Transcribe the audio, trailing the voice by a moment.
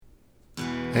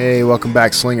Hey, welcome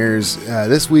back, Slingers.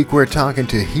 This week we're talking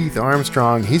to Heath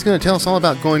Armstrong. He's going to tell us all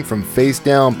about going from face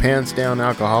down, pants down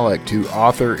alcoholic to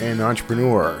author and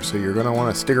entrepreneur. So you're going to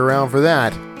want to stick around for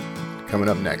that. Coming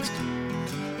up next.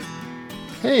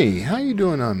 Hey, how you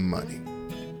doing on money?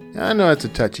 I know it's a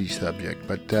touchy subject,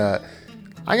 but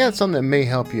I got something that may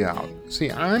help you out.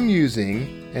 See, I'm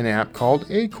using an app called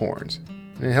Acorns,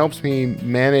 and it helps me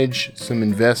manage some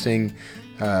investing,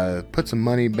 put some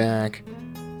money back,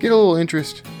 get a little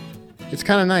interest. It's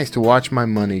kind of nice to watch my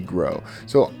money grow.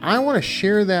 So I want to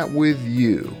share that with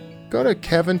you. Go to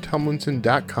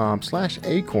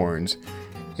kevintumlinson.com/acorns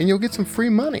and you'll get some free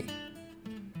money.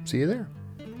 See you there.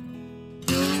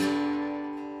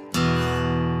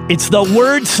 It's the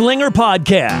Word Slinger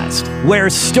Podcast,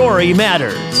 where story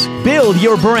matters. Build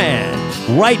your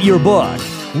brand, write your book,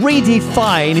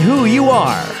 redefine who you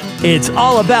are. It's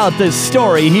all about the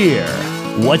story here.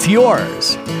 What's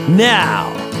yours? Now,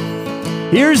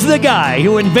 here's the guy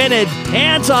who invented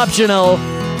Pants Optional,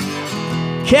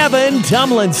 Kevin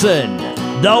Tumlinson,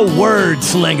 the Word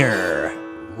Slinger.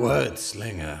 Word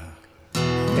Slinger.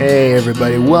 Hey,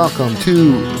 everybody. Welcome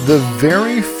to the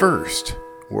very first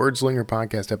Word Slinger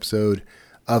podcast episode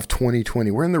of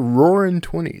 2020. We're in the roaring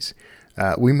 20s.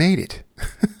 We made it.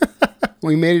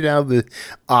 We made it out of the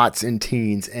aughts and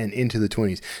teens and into the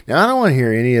 20s. Now, I don't want to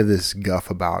hear any of this guff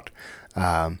about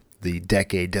the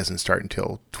decade doesn't start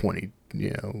until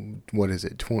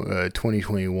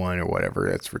 2021 or whatever.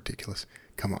 That's ridiculous.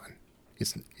 Come on.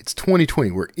 It's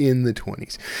 2020. We're in the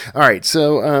 20s. All right.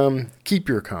 So keep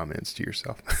your comments to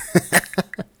yourself.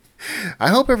 I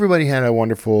hope everybody had a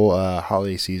wonderful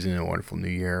holiday season and a wonderful new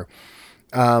year.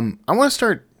 I want to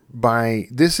start by,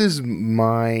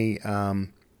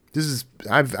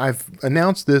 I've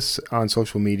announced this on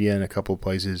social media in a couple of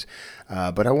places,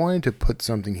 but I wanted to put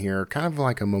something here, kind of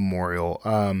like a memorial.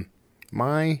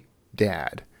 My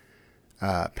dad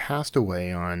passed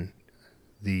away on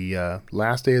the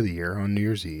last day of the year, on New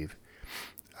Year's Eve.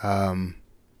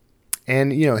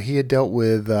 And, you know, he had dealt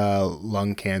with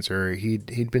lung cancer.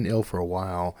 He'd been ill for a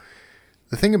while.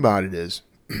 The thing about it is,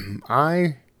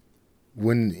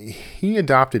 when he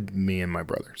adopted me and my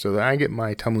brother, so that I get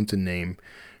my Tumlinson name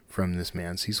from this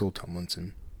man, Cecil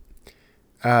Tumlinson.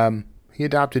 He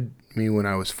adopted me when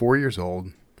I was 4 years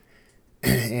old,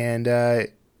 and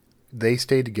they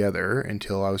stayed together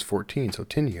until I was 14, so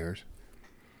 10 years.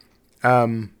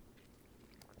 When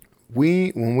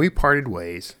we parted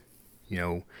ways, you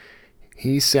know,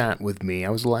 he sat with me. I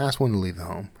was the last one to leave the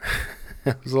home.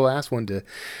 I was the last one to.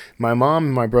 My mom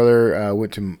and my brother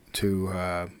went to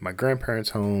my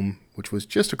grandparents' home, which was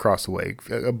just across the way,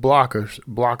 a block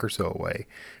or so away,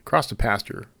 across the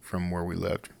pasture from where we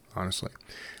lived. Honestly,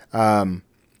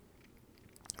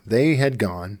 they had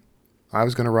gone. I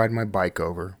was going to ride my bike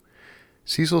over.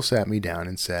 Cecil sat me down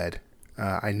and said,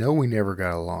 "I know we never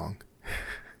got along."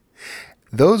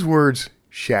 Those words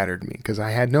shattered me because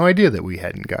I had no idea that we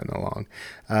hadn't gotten along.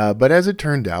 But as it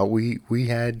turned out, we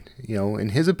had, you know, in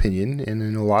his opinion and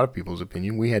in a lot of people's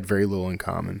opinion, we had very little in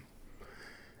common.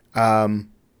 And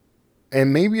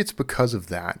maybe it's because of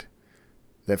that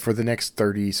for the next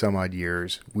 30 some odd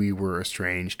years, we were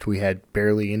estranged. We had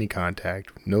barely any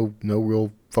contact, no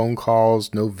real phone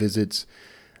calls, no visits.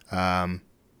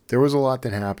 There was a lot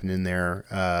that happened in there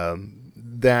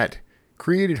that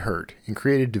created hurt and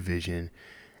created division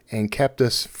and kept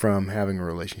us from having a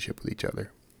relationship with each other.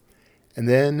 And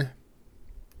then,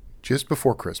 just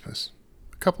before Christmas,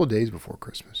 a couple of days before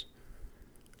Christmas,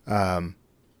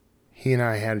 he and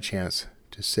I had a chance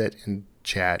to sit and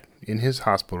chat in his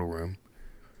hospital room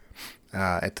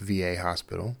at the VA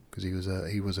hospital, because he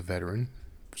was a veteran,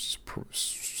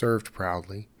 served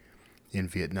proudly in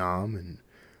Vietnam, and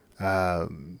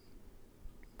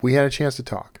we had a chance to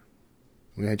talk.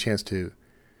 We had a chance to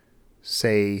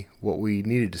say what we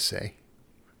needed to say.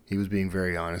 He was being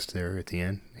very honest there at the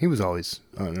end. He was always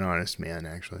an honest man,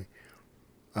 actually.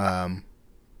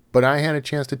 But I had a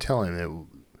chance to tell him that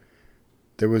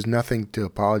there was nothing to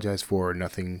apologize for,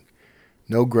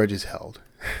 no grudges held.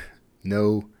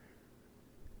 No,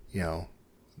 you know,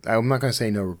 I'm not going to say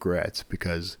no regrets,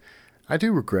 because I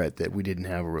do regret that we didn't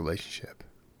have a relationship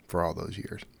for all those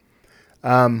years.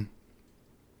 So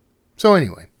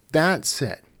anyway, that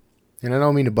said, and I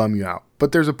don't mean to bum you out,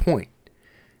 but there's a point.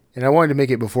 And I wanted to make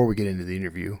it before we get into the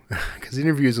interview, because the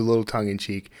interview is a little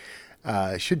tongue-in-cheek.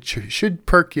 Should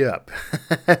perk you up.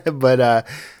 But I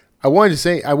wanted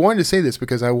to say this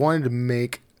because I wanted to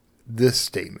make this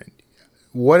statement.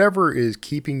 Whatever is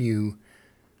keeping you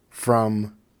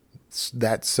from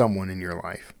that someone in your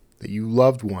life that you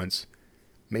loved once,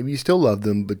 maybe you still love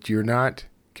them, but you're not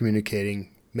communicating.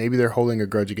 Maybe they're holding a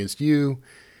grudge against you.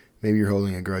 Maybe you're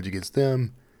holding a grudge against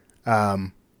them.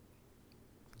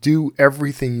 Do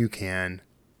everything you can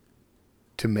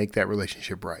to make that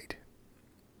relationship right.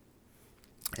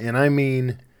 And I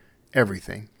mean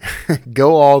everything.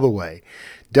 Go all the way.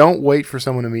 Don't wait for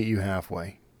someone to meet you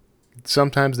halfway.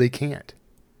 Sometimes they can't.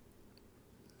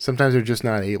 Sometimes they're just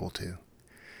not able to.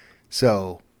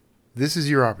 So, this is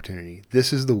your opportunity.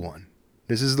 This is the one.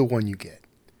 This is the one you get.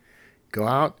 Go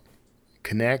out,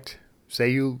 connect, say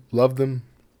you love them,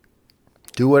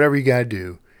 do whatever you got to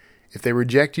do. If they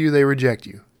reject you, they reject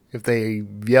you. If they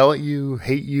yell at you,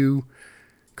 hate you,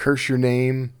 curse your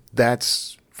name,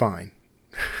 that's fine.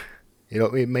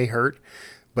 It may hurt,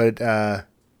 but the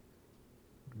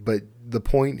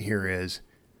point here is,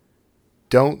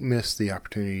 don't miss the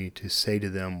opportunity to say to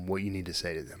them what you need to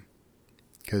say to them,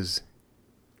 because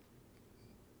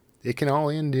it can all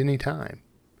end any time.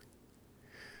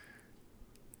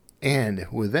 And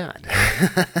with that,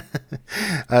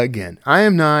 again, I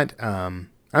am not.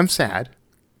 I'm sad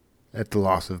at the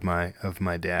loss of my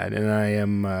dad, and I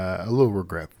am a little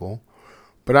regretful.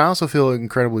 But I also feel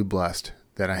incredibly blessed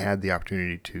that I had the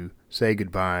opportunity to say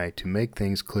goodbye, to make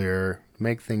things clear,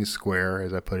 make things square,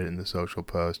 as I put it in the social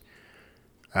post.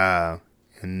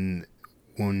 And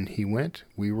when he went,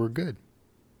 we were good.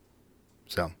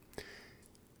 So,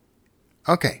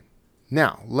 okay.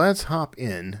 Now, let's hop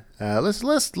in.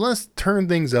 Let's turn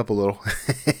things up a little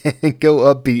and go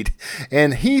upbeat.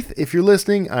 And Heath, if you're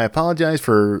listening, I apologize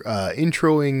for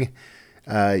introing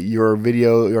your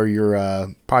video or your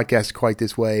podcast quite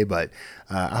this way, but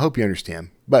I hope you understand.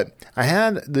 But I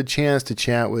had the chance to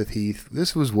chat with Heath.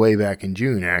 This was way back in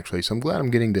June, actually, so I'm glad I'm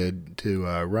getting to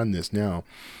run this now.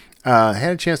 I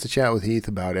had a chance to chat with Heath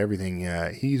about everything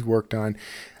he's worked on.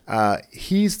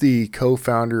 He's the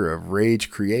co-founder of Rage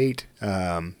Create.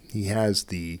 He has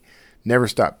the Never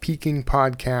Stop Peaking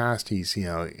podcast.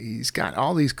 He's got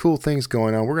all these cool things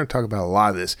going on. We're going to talk about a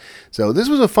lot of this. So this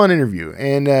was a fun interview,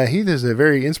 and Heath is a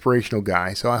very inspirational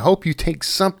guy. So I hope you take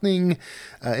something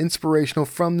inspirational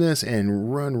from this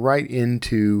and run right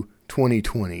into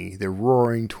 2020, the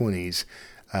roaring 20s,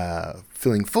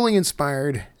 feeling fully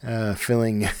inspired,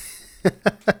 feeling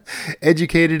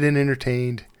educated and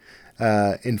entertained.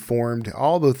 Informed,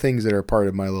 all the things that are part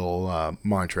of my little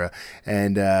mantra.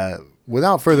 And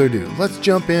without further ado, let's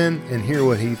jump in and hear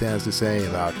what Heath has to say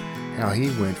about how he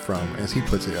went from, as he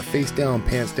puts it, a face down,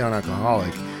 pants down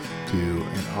alcoholic to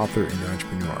an author and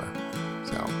entrepreneur.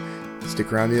 So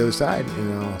stick around the other side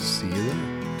and I'll see you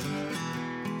there.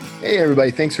 Hey everybody,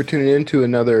 thanks for tuning in to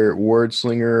another Word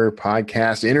Slinger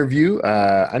podcast interview.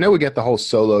 I know we got the whole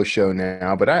solo show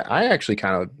now, but I actually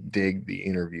kind of dig the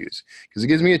interviews because it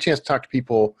gives me a chance to talk to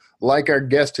people like our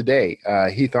guest today,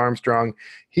 Heath Armstrong.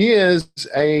 He is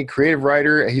a creative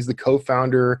writer. He's the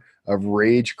co-founder of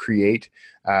Rage Create.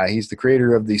 He's the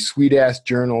creator of the sweet-ass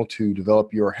journal to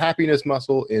develop your happiness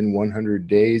muscle in 100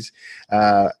 days.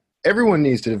 Everyone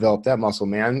needs to develop that muscle,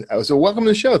 man. So welcome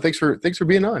to the show. Thanks for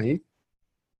being on, Heath.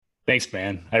 Thanks,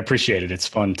 man. I appreciate it. It's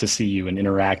fun to see you and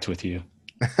interact with you.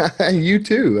 You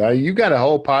too. You got a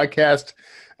whole podcast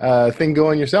thing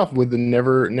going yourself with the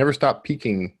Never Stop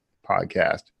Peaking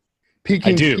podcast.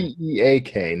 Peaking,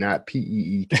 P-E-A-K, not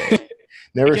P-E-E-K.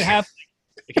 Never. It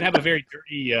can have a very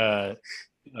dirty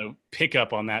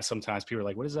pickup on that. Sometimes people are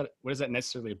like, "What is that? What is that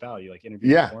necessarily about?" You like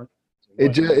interview? Yeah,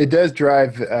 it does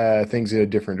drive things in a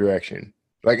different direction.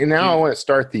 Like now, I want to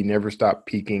start the Never Stop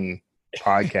Peaking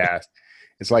podcast.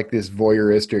 It's like this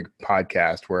voyeuristic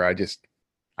podcast where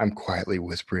I'm quietly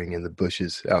whispering in the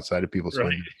bushes outside of people's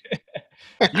windows.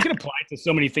 You can apply it to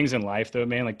so many things in life though,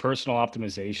 man, like personal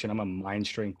optimization. I'm a mind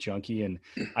strength junkie and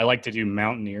I like to do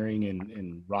mountaineering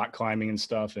and rock climbing and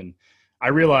stuff. And I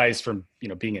realized from,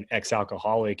 being an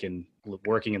ex-alcoholic and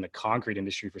working in the concrete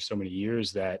industry for so many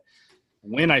years that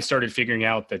when I started figuring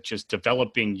out that just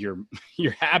developing your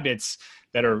habits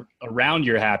that are around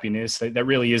your happiness, that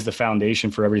really is the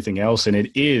foundation for everything else. And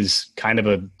it is kind of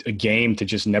a game to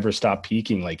just never stop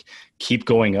peaking, like keep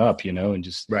going up, and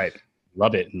just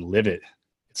love it and live it.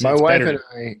 My wife and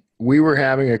I, we were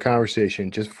having a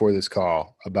conversation just before this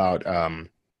call about,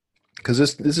 because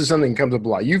this is something that comes up a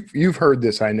lot. You've heard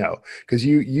this, I know, because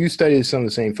you study some of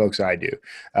the same folks I do.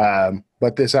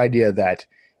 But this idea that,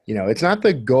 it's not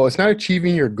the goal. It's not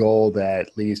achieving your goal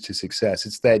that leads to success.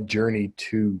 It's that journey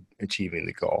to achieving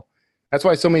the goal. That's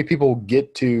why so many people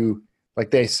get to,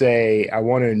 like they say, I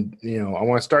want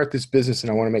to start this business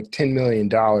and I want to make $10 million.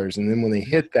 And then when they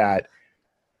hit that,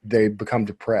 they become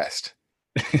depressed.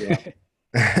 Yeah.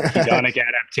 Hedonic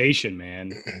adaptation,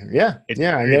 man. Yeah.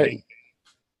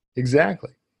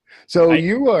 Exactly. So I,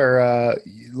 you are,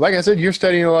 like I said, you're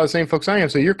studying a lot of the same folks I am.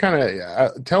 So you're kind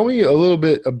of, tell me a little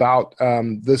bit about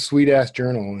the Sweet Ass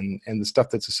Journal and the stuff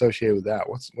that's associated with that.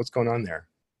 What's going on there?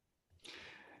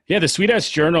 yeah, the Sweet Ass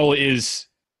Journal it's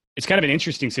kind of an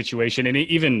interesting situation. And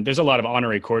even there's a lot of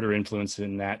Honore Corder influence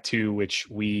in that too, which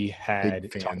we had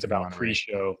Big fan talked of about Honore.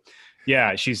 pre-show.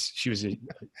 Yeah, she was a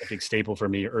big staple for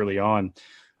me early on.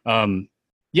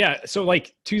 Yeah, so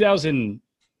like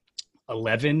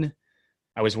 2011,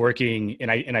 I was working and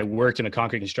I worked in the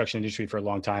concrete construction industry for a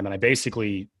long time. And I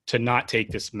basically, to not take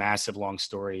this massive long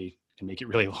story and make it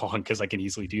really long, because I can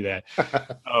easily do that.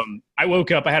 I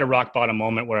woke up, I had a rock bottom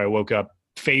moment where I woke up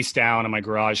face down on my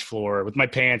garage floor with my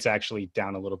pants actually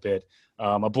down a little bit,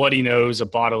 a bloody nose, a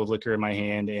bottle of liquor in my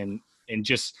hand. And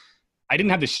just, I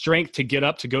didn't have the strength to get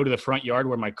up to go to the front yard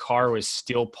where my car was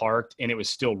still parked and it was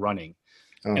still running.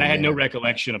 Oh, And I had no man.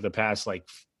 recollection of the past, like,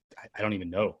 I don't even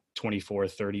know, 24,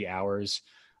 30 hours.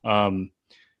 And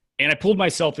I pulled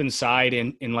myself inside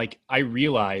and like, I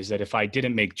realized that if I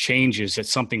didn't make changes, that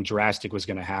something drastic was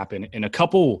going to happen. And a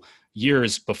couple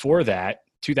years before that,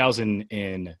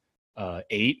 2008,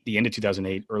 the end of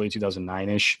 2008, early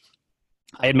 2009-ish,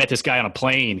 I had met this guy on a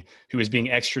plane who was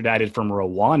being extradited from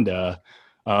Rwanda,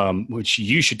 which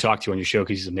you should talk to on your show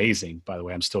because he's amazing. By the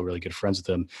way, I'm still really good friends with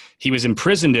him. He was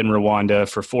imprisoned in Rwanda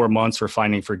for 4 months for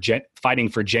fighting for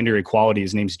gender equality.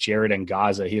 His name's Jared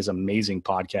Ngaza. He has an amazing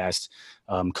podcast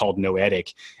called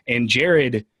Noetic. And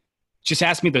Jared just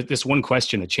asked me this one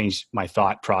question that changed my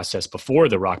thought process before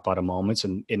the rock bottom moments.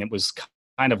 And it was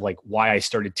kind of like why I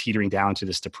started teetering down to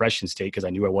this depression state, because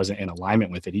I knew I wasn't in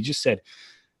alignment with it. He just said,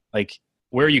 like,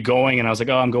 where are you going? And I was like,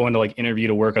 oh, I'm going to like interview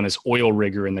to work on this oil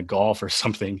rigger in the Gulf or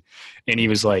something. And he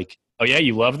was like, oh yeah,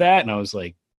 you love that? And I was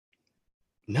like,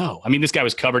 no. I mean, this guy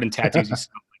was covered in tattoos. He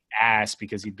smelled like ass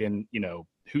because he'd been,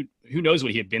 who knows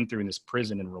what he had been through in this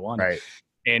prison in Rwanda. Right.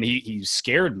 And he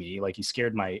scared me. Like, he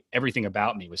scared everything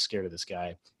about me was scared of this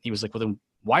guy. He was like, well, then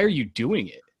why are you doing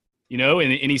it?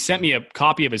 And he sent me a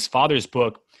copy of his father's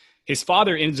book. His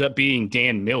father ends up being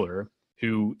Dan Miller,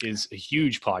 who is a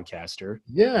huge podcaster.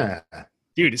 Yeah.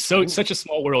 Dude, it's such a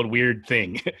small world, weird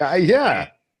thing. Yeah.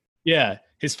 Yeah.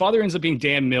 His father ends up being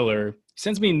Dan Miller.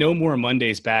 Sends me No More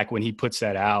Mondays back when he puts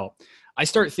that out. I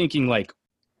start thinking like,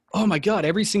 oh my God,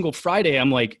 every single Friday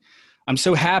I'm like, I'm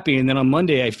so happy. And then on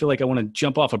Monday, I feel like I want to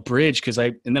jump off a bridge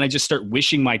and then I just start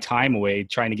wishing my time away,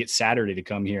 trying to get Saturday to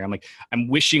come here. I'm like, I'm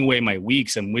wishing away my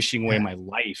weeks. I'm wishing away my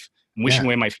life. I'm wishing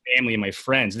away my family and my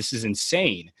friends. This is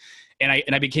insane.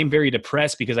 And I became very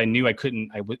depressed because I knew I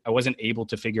wasn't able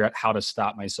to figure out how to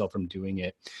stop myself from doing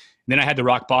it. And then I had the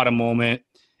rock bottom moment.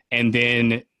 And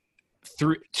then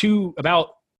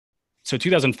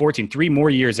 2014, 3 more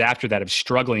years after that of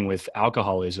struggling with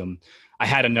alcoholism, I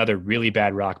had another really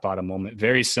bad rock bottom moment,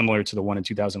 very similar to the one in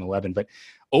 2011. But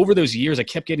over those years, I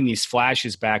kept getting these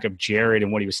flashes back of Jared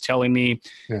and what he was telling me.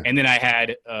 Yeah. And then I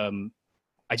had,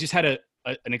 I just had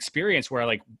an experience where I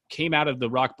like came out of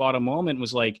the rock bottom moment and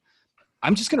was like,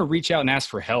 I'm just going to reach out and ask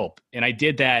for help. And I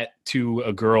did that to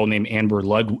a girl named Amber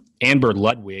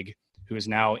Ludwig, who is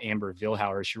now Amber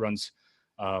Vilhauer. She runs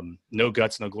No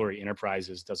Guts, No Glory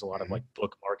Enterprises, does a lot of like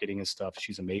book marketing and stuff.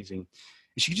 She's amazing. And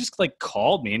she just like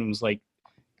called me and was like,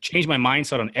 changed my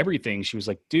mindset on everything. She was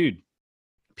like, dude,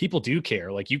 people do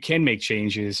care. Like, you can make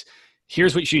changes.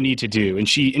 Here's what you need to do. And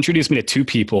she introduced me to 2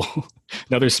 people.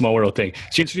 Another small world thing.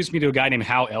 She introduced me to a guy named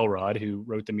Hal Elrod, who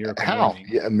wrote the Miracle Morning.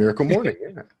 Yeah, Miracle Morning.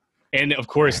 Yeah. And of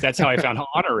course, that's how I found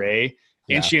Honore.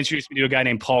 And she introduced me to a guy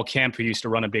named Paul Kemp, who used to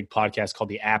run a big podcast called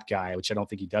The App Guy, which I don't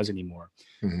think he does anymore.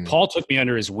 Mm-hmm. Paul took me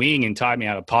under his wing and taught me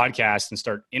how to podcast and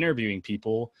start interviewing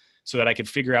people so that I could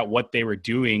figure out what they were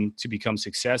doing to become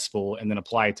successful and then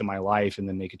apply it to my life and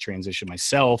then make a transition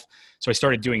myself. So I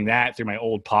started doing that through my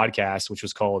old podcast, which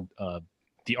was called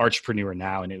The Archpreneur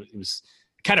Now. And it was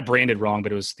kind of branded wrong,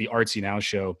 but it was The Artsy Now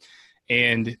Show.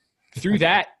 And through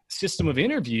that system of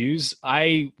interviews,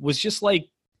 I was just like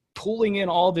pulling in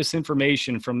all this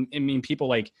information from, people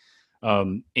like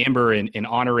Amber and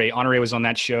Honore. Honore was on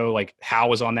that show. Like Hal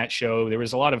was on that show. There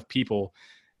was a lot of people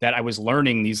that I was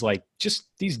learning these, like, just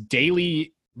these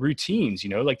daily routines,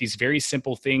 like these very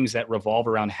simple things that revolve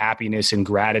around happiness and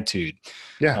gratitude.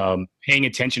 Yeah. Paying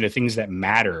attention to things that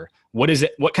matter. What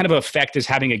kind of effect does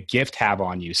having a gift have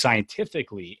on you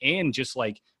scientifically? And just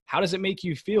like, how does it make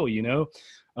you feel,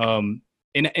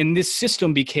 And this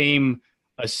system became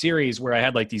a series where I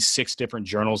had like these 6 different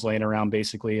journals laying around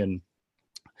basically. And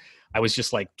I was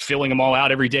just like filling them all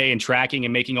out every day and tracking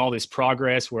and making all this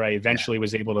progress where I eventually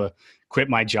was able to quit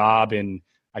my job. And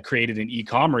I created an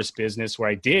e-commerce business where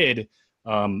I had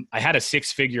a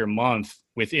 6-figure month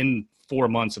within 4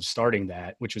 months of starting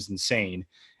that, which was insane.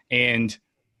 And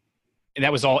and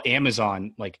that was all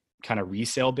Amazon, like kind of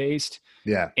resale based.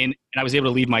 Yeah. And I was able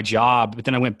to leave my job, but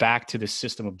then I went back to the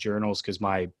system of journals because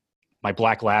my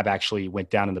black lab actually went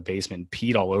down in the basement and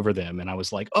peed all over them. And I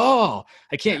was like, oh,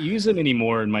 I can't use them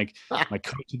anymore. And my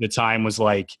coach at the time was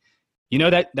like, you know,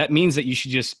 that means that you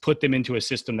should just put them into a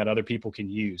system that other people can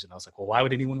use. And I was like, well, why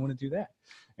would anyone want to do that?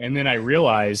 And then I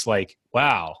realized, like,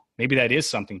 wow, maybe that is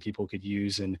something people could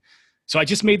use. And so I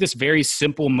just made this very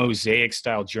simple mosaic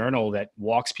style journal that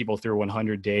walks people through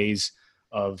 100 days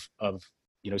of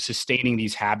sustaining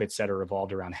these habits that are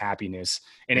evolved around happiness.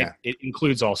 And it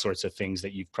includes all sorts of things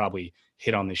that you've probably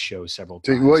hit on this show several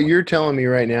times. So what you're telling me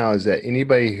right now is that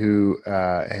anybody who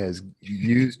has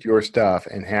used your stuff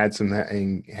and had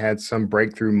some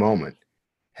breakthrough moment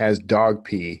has dog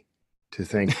pee to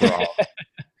thank for all.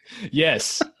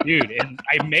 Yes, dude. And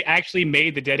I actually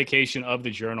made the dedication of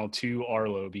the journal to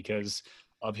Arlo because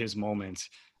of his moment.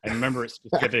 I remember it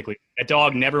specifically. That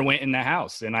dog never went in the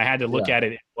house, and I had to look at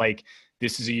it like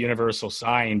this is a universal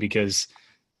sign because,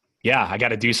 I got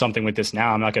to do something with this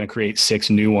now. I'm not going to create 6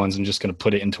 new ones. I'm just going to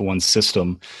put it into one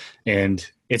system, and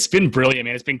it's been brilliant,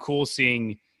 man. It's been cool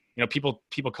seeing,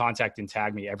 people contact and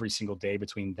tag me every single day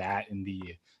between that and the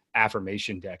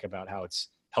affirmation deck about how it's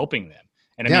helping them.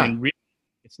 And I mean,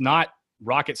 it's not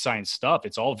rocket science stuff.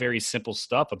 It's all very simple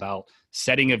stuff about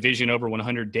setting a vision over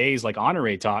 100 days, like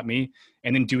Honore taught me,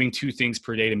 and then doing 2 things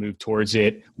per day to move towards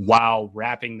it while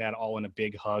wrapping that all in a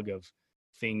big hug of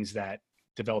things that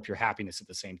develop your happiness at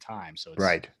the same time. So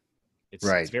it's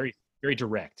very, very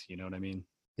direct. You know what I mean?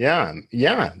 Yeah.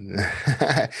 Yeah.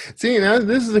 See,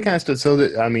 this is the kind of stuff. So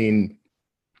that, I mean,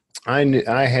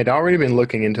 I had already been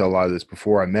looking into a lot of this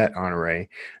before I met Honore.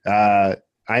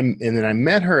 And then I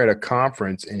met her at a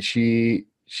conference, and she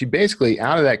basically,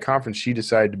 out of that conference, she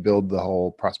decided to build the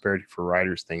whole Prosperity for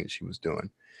Writers thing that she was doing.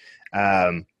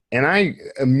 And I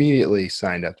immediately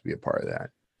signed up to be a part of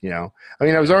that. I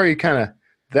mean, I was already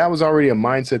that was already a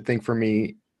mindset thing for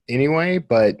me anyway,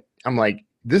 but I'm like,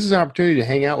 this is an opportunity to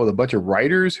hang out with a bunch of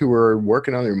writers who are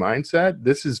working on their mindset.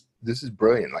 This is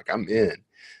brilliant. Like, I'm in.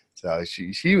 So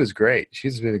she was great.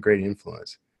 She's been a great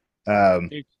influence.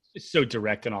 It's so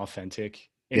direct and authentic.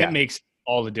 And it makes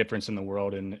all the difference in the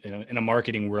world in a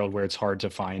marketing world where it's hard to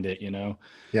find it,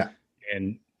 Yeah.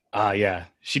 And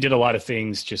she did a lot of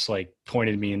things, just like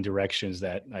pointed me in directions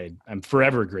that I'm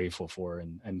forever grateful for.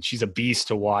 And she's a beast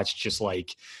to watch, just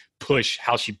like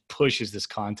how she pushes this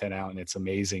content out. And it's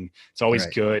amazing. It's always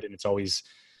good. And it's always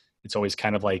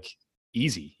kind of like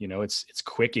easy, it's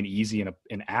quick and easy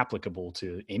and applicable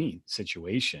to any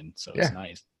situation. So it's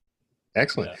nice.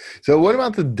 Excellent. Yeah. So what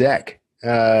about the deck?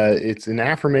 It's an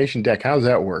affirmation deck. How does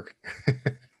that work?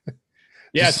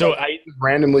 So I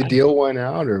randomly deal one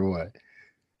out, or what?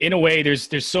 In a way,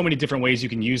 there's so many different ways you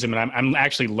can use them, and I'm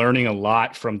actually learning a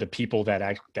lot from the people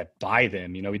that buy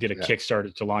them. We did a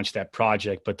Kickstarter to launch that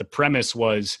project, but the premise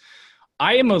was,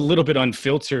 I am a little bit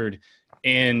unfiltered,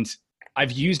 and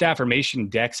I've used affirmation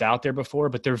decks out there before,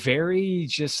 but they're very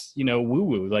just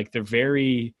woo-woo. Like, they're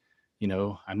very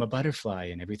I'm a butterfly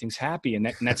and everything's happy,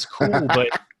 and that's cool, but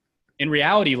in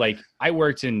reality, like, I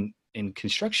worked in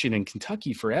construction in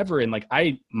Kentucky forever. And like,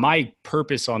 my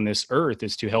purpose on this earth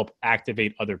is to help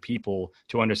activate other people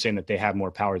to understand that they have more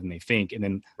power than they think, and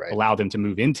then allow them to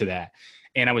move into that.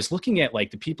 And I was looking at like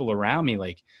the people around me,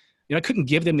 like, I couldn't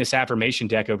give them this affirmation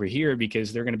deck over here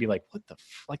because they're going to be like, what the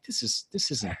like, this is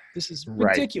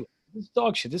ridiculous. This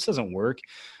dog shit. This doesn't work.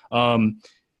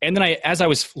 And then as I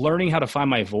was learning how to find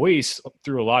my voice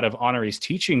through a lot of Honore's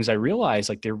teachings, I realized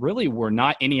like there really were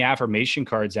not any affirmation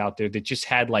cards out there that just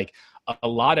had like a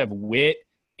lot of wit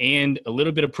and a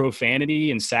little bit of profanity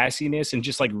and sassiness and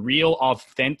just like real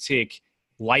authentic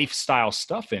lifestyle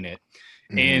stuff in it.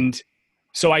 Mm-hmm. And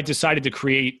so I decided to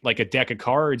create like a deck of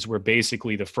cards where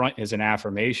basically the front is an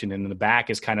affirmation and then the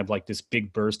back is kind of like this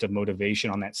big burst of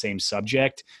motivation on that same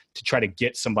subject to try to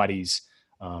get somebody's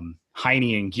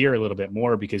hiney in gear a little bit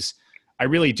more, because I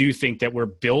really do think that we're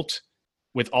built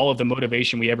with all of the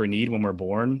motivation we ever need when we're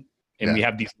born. And we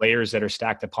have these layers that are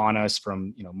stacked upon us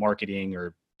from, marketing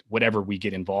or whatever we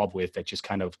get involved with that just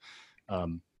kind of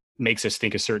makes us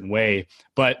think a certain way.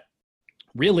 But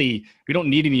really, we don't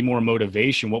need any more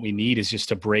motivation. What we need is just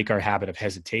to break our habit of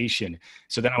hesitation.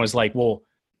 So then I was like, well,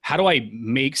 how do I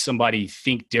make somebody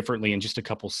think differently in just a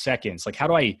couple seconds? Like, how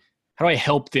do I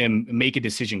help them make a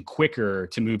decision quicker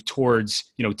to move towards,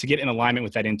 to get in alignment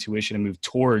with that intuition and move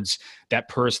towards that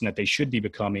person that they should be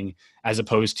becoming, as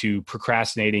opposed to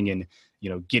procrastinating and,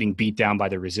 getting beat down by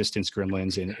the resistance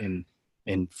gremlins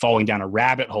and falling down a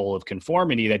rabbit hole of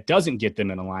conformity that doesn't get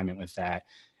them in alignment with that.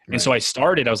 Right. And so I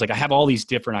was like, I have all these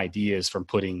different ideas from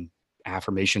putting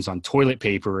affirmations on toilet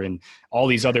paper and all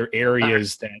these other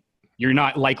areas that you're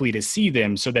not likely to see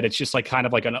them, so that it's just like kind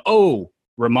of like an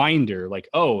reminder, like,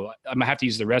 I'm gonna have to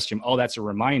use the restroom. Oh, that's a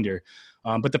reminder.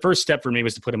 But the first step for me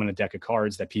was to put them in a deck of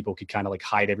cards that people could kind of like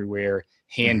hide everywhere,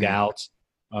 hand out.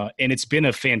 And it's been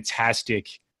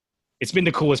it's been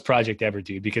the coolest project ever,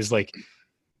 dude, because like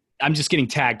I'm just getting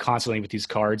tagged constantly with these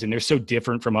cards, and they're so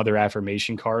different from other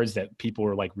affirmation cards that people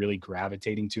are like really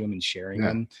gravitating to them and sharing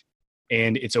them.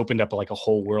 And it's opened up like a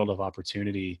whole world of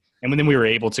opportunity. And then we were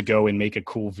able to go and make a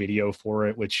cool video for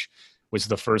it, which was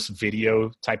the first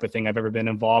video type of thing I've ever been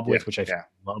involved with, which I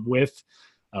love with.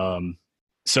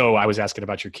 So I was asking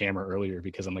about your camera earlier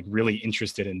because I'm like really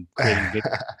interested in creating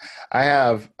video. I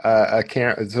have a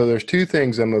camera. So there's two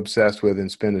things I'm obsessed with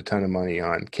and spend a ton of money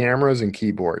on: cameras and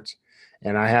keyboards.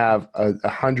 And I have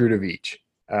 100 of each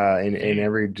in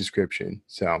every description.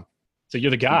 So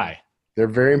you're the guy. They're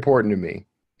very important to me.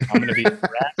 I'm going to be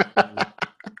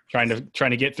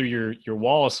trying to get through your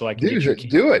wall so I can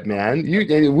do it, man.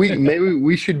 Maybe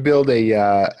we should build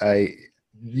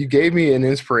you gave me an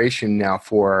inspiration now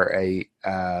for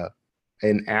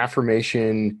an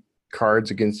affirmation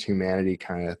Cards Against Humanity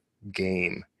kind of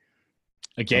game.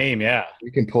 A game, yeah.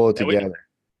 We can pull it together.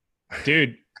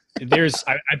 Dude,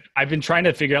 I've been trying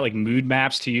to figure out like mood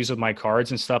maps to use with my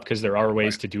cards and stuff, because there are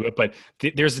ways to do it, but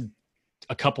there's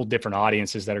a couple different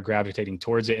audiences that are gravitating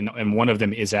towards it. And one of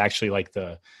them is actually like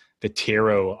the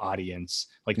tarot audience.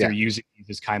 Like they're using it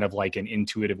as kind of like an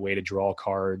intuitive way to draw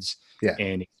cards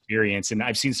and experience. And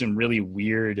I've seen some really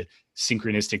weird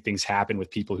synchronistic things happen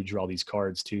with people who draw these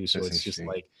cards too. So it's just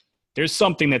like, there's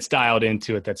something that's dialed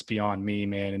into it that's beyond me,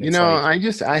 man. And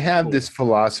I have this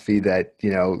philosophy that,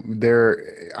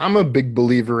 I'm a big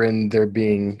believer in there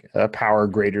being a power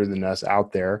greater than us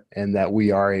out there, and that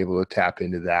we are able to tap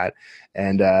into that.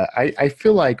 And I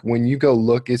feel like when you go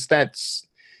look, it's that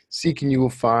seek and you will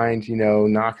find,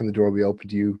 knock on the door will be open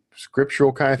to you,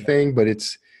 scriptural kind of thing. But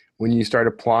it's when you start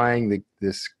applying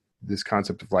this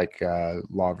concept of like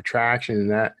law of attraction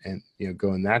and that, and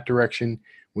go in that direction.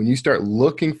 When you start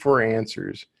looking for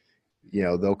answers,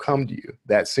 they'll come to you.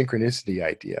 That synchronicity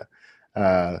idea.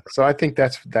 So I think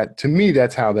that to me,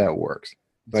 that's how that works.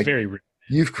 Like, it's very real.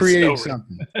 You've created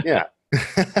something. Yeah.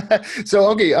 So,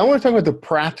 okay. I want to talk about the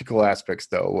practical aspects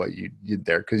though, what you did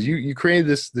there. Cause you created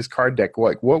this card deck.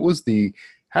 Like,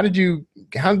 how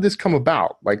did this come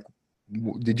about? Like,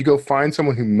 did you go find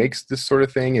someone who makes this sort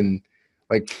of thing? And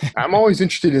like, I'm always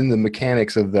interested in the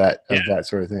mechanics of that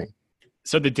sort of thing.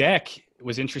 So the deck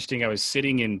was interesting. I was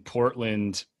sitting in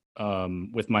Portland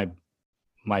with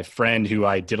my friend who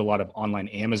I did a lot of online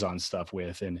Amazon stuff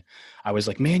with, and I was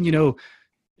like, man,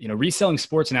 reselling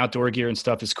sports and outdoor gear and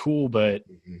stuff is cool, but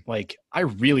like I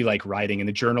really like writing, and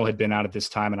the journal had been out at this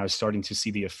time, and I was starting to see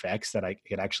the effects that I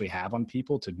could actually have on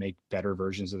people to make better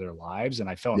versions of their lives, and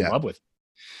I fell in love with it.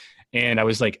 And I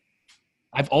was like,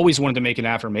 I've always wanted to make an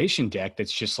affirmation deck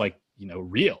that's just like,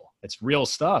 real. It's real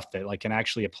stuff that like can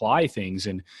actually apply things.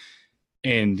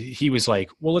 And he was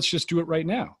like, well, let's just do it right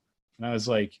now. And I was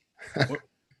like,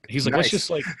 he's like, Nice.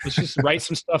 let's just write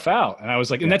some stuff out. And I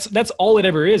was like, and that's all it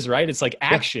ever is, right? It's like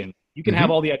action. You can have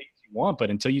all the ideas you want, but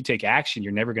until you take action,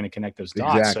 you're never going to connect those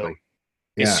dots. Exactly.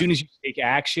 So as soon as you take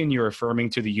action, you're affirming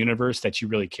to the universe that you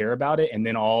really care about it. And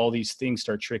then all these things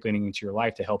start trickling into your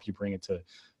life to help you bring it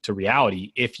to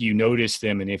reality, if you notice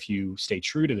them and if you stay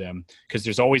true to them, because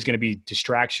there's always going to be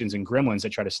distractions and gremlins that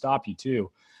try to stop you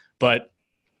too. But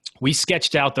we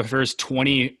sketched out the first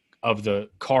 20 of the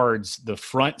cards, the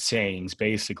front sayings,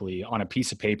 basically on a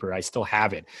piece of paper. I still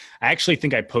have it. I actually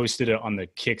think I posted it on the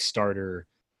Kickstarter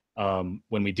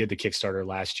when we did the Kickstarter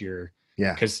last year.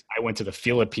 Yeah. Because I went to the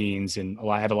Philippines, and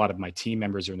I have a lot of my team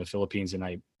members are in the Philippines, and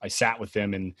I sat with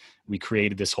them and we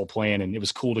created this whole plan, and it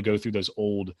was cool to go through those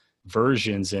old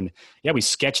versions. And yeah, we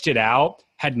sketched it out,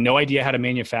 had no idea how to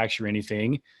manufacture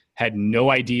anything, had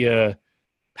no idea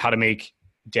how to make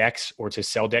decks or to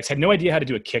sell decks, had no idea how to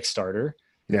do a Kickstarter.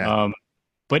 Yeah.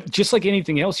 But just like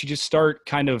anything else, you just start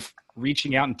kind of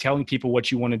reaching out and telling people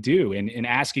what you want to do and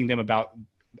asking them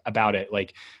about it.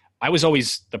 Like, I was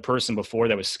always the person before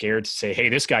that was scared to say, hey,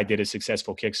 this guy did a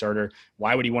successful Kickstarter.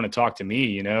 Why would he want to talk to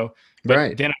me?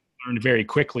 But then I learned very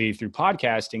quickly through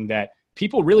podcasting that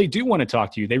people really do want to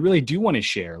talk to you. They really do want to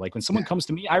share. Like when someone comes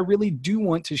to me, I really do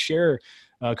want to share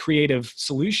creative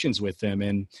solutions with them.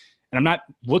 And I'm not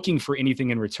looking for anything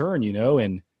in return,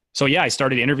 And so, yeah, I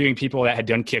started interviewing people that had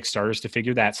done Kickstarters to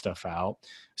figure that stuff out,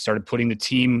 started putting the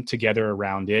team together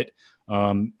around it.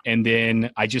 And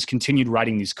then I just continued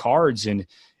writing these cards, and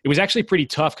it was actually pretty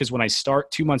tough because when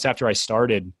 2 months after I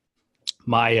started,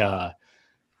 I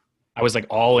was like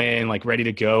all in, like ready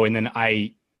to go. And then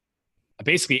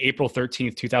basically April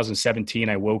 13th, 2017,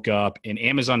 I woke up and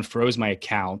Amazon froze my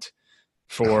account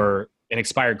for an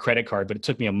expired credit card, but it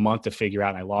took me a month to figure out.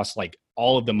 And I lost like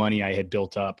all of the money I had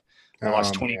built up. I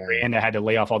lost 20 grand. I had to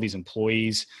lay off all these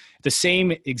employees. The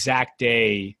same exact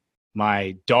day,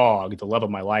 my dog, the love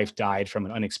of my life, died from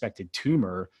an unexpected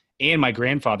tumor, and my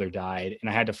grandfather died, and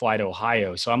I had to fly to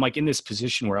Ohio. So I'm like in this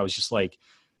position where I was just like,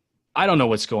 I don't know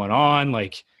what's going on.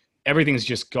 Like everything's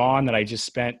just gone that I just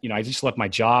spent, I just left my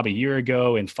job a year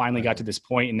ago and finally got to this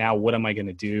point, and now what am I going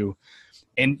to do?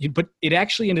 But it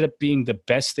actually ended up being the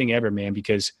best thing ever, man,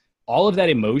 because all of that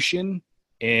emotion,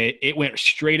 it went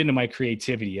straight into my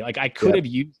creativity. Like I could have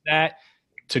used that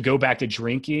to go back to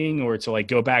drinking or to like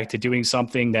go back to doing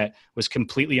something that was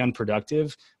completely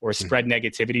unproductive or spread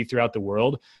negativity throughout the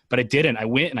world, but it didn't. I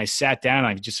went and I sat down and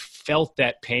I just felt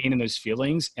that pain and those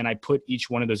feelings, and I put each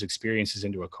one of those experiences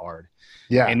into a card.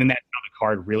 Yeah. And then that's how the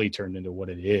card really turned into what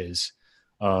it is.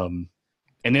 And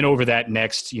then over that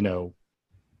next,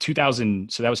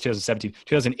 2000, so that was 2017.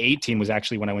 2018 was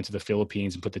actually when I went to the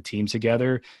Philippines and put the team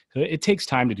together. It takes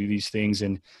time to do these things.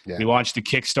 And we launched the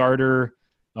Kickstarter.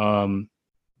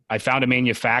 I found a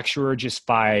manufacturer just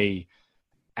by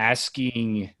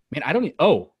asking,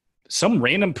 some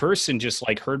random person just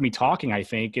like heard me talking, I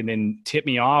think, and then tipped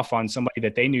me off on somebody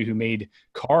that they knew who made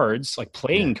cards, like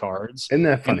playing cards. Isn't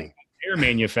that funny? Their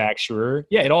manufacturer.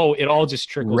 Yeah. It all just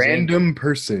trickles random in.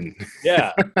 Person.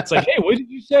 Yeah. It's like, hey, what did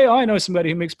you say? Oh, I know somebody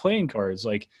who makes playing cards.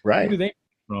 Like, right. Who do they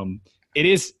from? It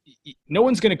is, no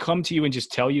one's going to come to you and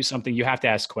just tell you something. You have to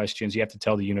ask questions. You have to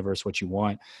tell the universe what you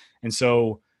want. And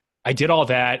so I did all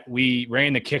that. We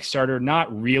ran the Kickstarter,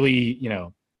 not really,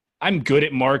 I'm good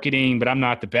at marketing, but I'm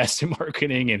not the best at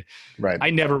marketing. And I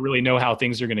never really know how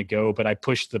things are going to go, but I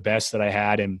pushed the best that I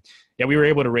had. And we were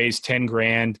able to raise 10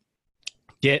 grand,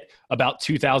 get about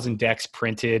 2,000 decks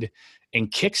printed, and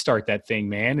kickstart that thing,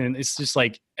 man. And it's just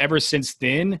like, ever since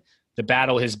then, the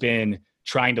battle has been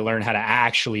trying to learn how to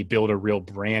actually build a real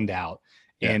brand out.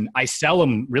 Yeah. And I sell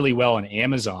them really well on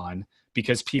Amazon,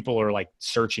 because people are like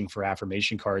searching for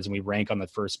affirmation cards, and we rank on the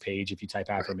first page if you type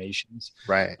affirmations.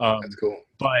 Right. That's cool.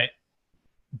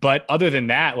 But other than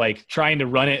that, like trying to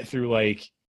run it through like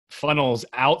funnels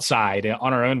outside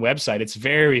on our own website, it's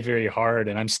very, very hard.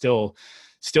 And I'm still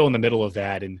in the middle of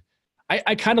that. And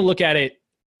I kind of look at it,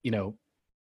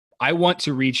 I want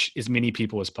to reach as many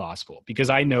people as possible, because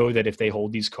I know that if they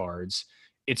hold these cards,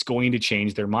 it's going to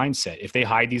change their mindset. If they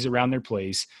hide these around their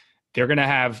place, they're going to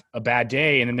have a bad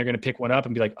day, and then they're going to pick one up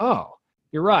and be like, oh,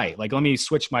 you're right. Like, let me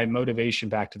switch my motivation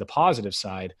back to the positive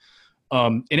side.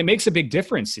 And it makes a big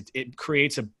difference. It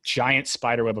creates a giant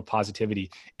spider web of positivity.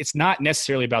 It's not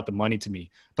necessarily about the money to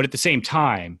me, but at the same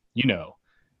time,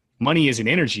 money is an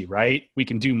energy, right? We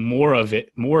can do more of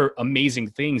it, more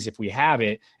amazing things if we have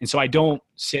it. And so I don't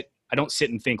sit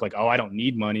and think like, oh, I don't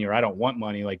need money or I don't want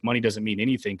money. Like money doesn't mean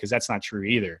anything, because that's not true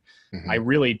either. Mm-hmm. I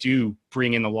really do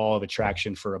bring in the law of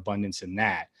attraction for abundance in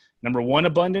that. Number one,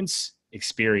 abundance,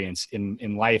 experience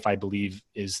in life, I believe,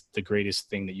 is the greatest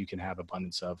thing that you can have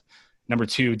abundance of. Number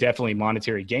two, definitely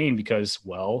monetary gain, because,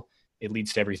 well, it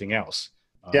leads to everything else.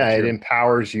 It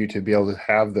empowers you to be able to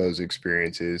have those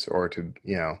experiences, or to,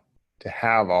 to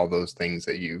have all those things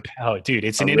that you. Oh, dude,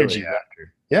 it's an energy.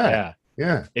 Yeah.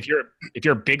 If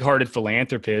you're a big-hearted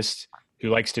philanthropist who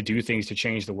likes to do things to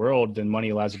change the world, then money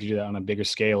allows you to do that on a bigger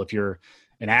scale. If you're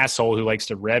an asshole who likes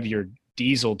to rev your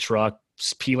diesel truck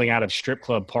peeling out of strip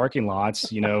club parking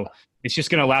lots, it's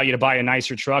just going to allow you to buy a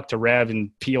nicer truck to rev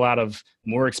and peel out of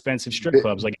more expensive strip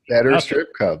clubs, like better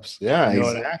strip clubs. Yeah,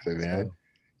 exactly, man.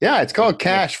 Yeah, it's called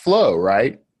cash flow,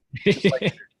 right?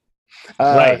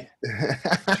 Right.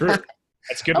 True.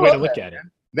 That's a good way to look at it.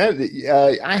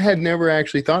 I had never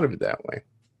actually thought of it that way.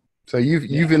 So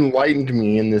you've enlightened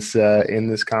me in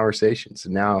this conversation. So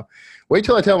now, wait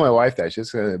till I tell my wife that. She's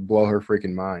going to blow her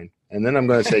freaking mind, and then I'm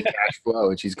going to say cash flow,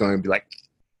 and she's going to be like,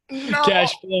 no.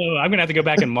 Cash flow. I'm going to have to go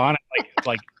back and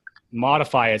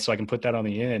modify it so I can put that on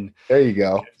the end. There you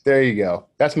go.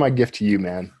 That's my gift to you,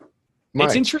 man.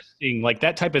 It's interesting, like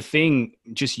that type of thing.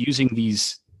 Just using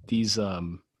these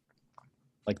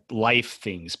like life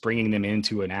things, bringing them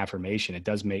into an affirmation, it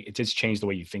does change the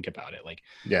way you think about it. Like,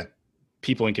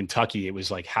 people in Kentucky, it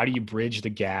was like, how do you bridge the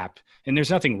gap? And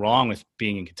there's nothing wrong with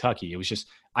being in Kentucky. It was just,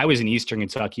 I was in Eastern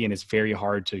Kentucky, and it's very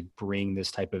hard to bring this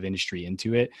type of industry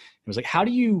into it. It was like, how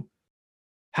do you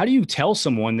tell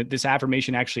someone that this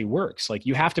affirmation actually works? Like,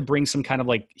 you have to bring some kind of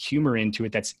like humor into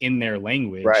it that's in their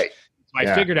language. Right. So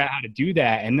I figured out how to do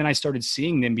that. And then I started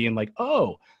seeing them being like,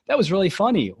 oh, that was really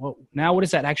funny. Well, now what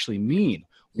does that actually mean?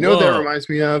 What that reminds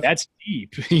me of? That's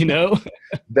deep,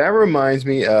 That reminds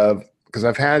me of because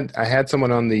I had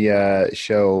someone on the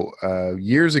show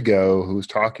years ago who was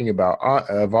talking about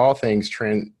of all things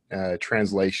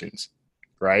translations,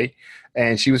 right?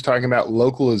 And she was talking about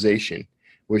localization,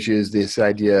 which is this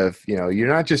idea of, you know, you're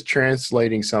not just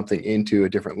translating something into a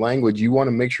different language. You want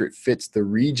to make sure it fits the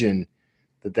region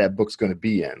that book's going to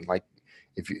be in, like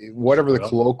whatever the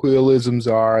colloquialisms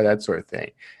are, that sort of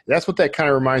thing. That's what that kind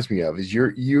of reminds me of. Is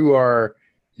you're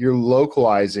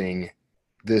localizing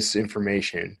this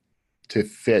information to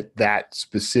fit that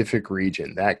specific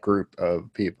region, that group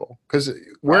of people. Because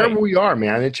wherever we are,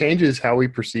 man, it changes how we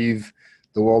perceive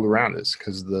the world around us.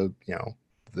 Because the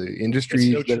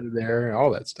industries that are there,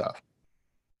 all that stuff.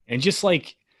 And just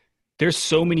like, there's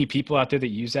so many people out there that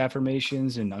use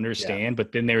affirmations and understand,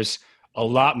 but then there's a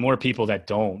lot more people that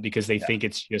don't, because they think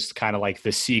it's just kind of like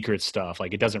the secret stuff.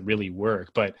 Like, it doesn't really work.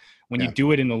 But when you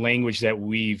do it in the language that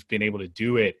we've been able to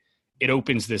do it, it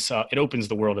opens this up. It opens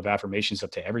the world of affirmations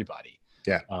up to everybody.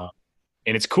 Yeah.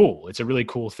 And it's cool. It's a really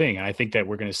cool thing. And I think that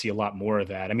we're going to see a lot more of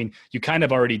that. I mean, you kind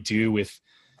of already do with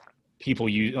people.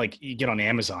 You get on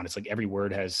Amazon, it's like every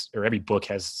book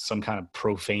has some kind of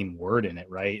profane word in it.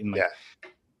 Right. And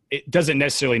it doesn't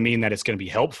necessarily mean that it's going to be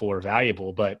helpful or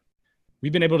valuable, but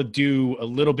we've been able to do a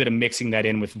little bit of mixing that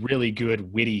in with really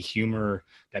good, witty humor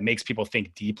that makes people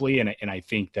think deeply. And I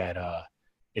think that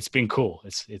it's been cool.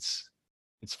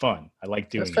 It's fun. I like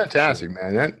doing it. That's fantastic,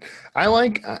 man. I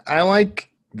like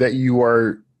that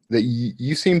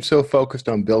you seem so focused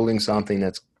on building something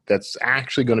that's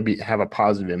actually going to have a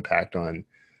positive impact on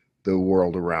the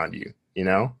world around you. You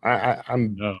know,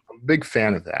 I'm a big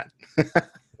fan of that.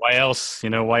 Why else?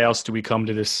 Why else do we come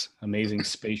to this amazing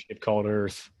spaceship called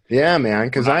Earth? Yeah, man.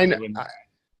 Because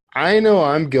I know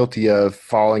I'm guilty of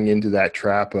falling into that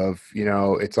trap of,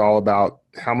 it's all about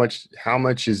how much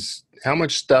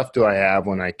stuff do I have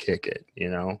when I kick it?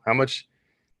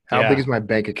 How big is my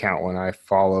bank account when I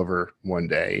fall over one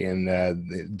day?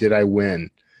 And did I win?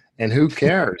 And who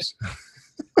cares?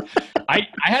 I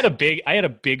had a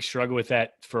big struggle with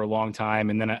that for a long time.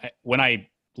 And then when I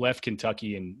left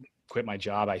Kentucky and quit my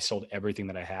job, I sold everything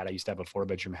that I had. I used to have a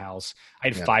 4-bedroom house. I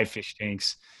had 5 fish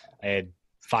tanks. I had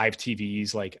 5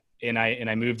 TVs, and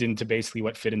I moved into basically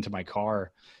what fit into my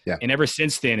car. Yeah. And ever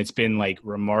since then, it's been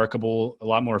remarkable, a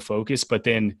lot more focused. But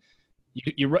then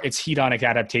it's hedonic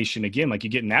adaptation again. Like, you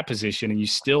get in that position and you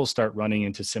still start running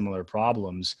into similar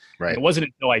problems. Right. And it wasn't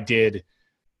until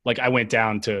I went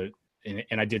down to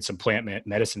and I did some plant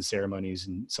medicine ceremonies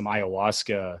and some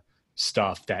ayahuasca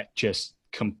stuff that just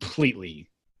completely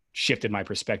shifted my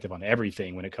perspective on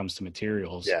everything when it comes to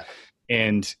materials. Yeah.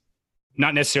 And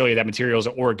not necessarily that materials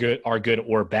are good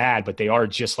or bad, but they are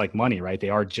just like money, right? They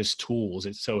are just tools.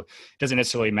 So it doesn't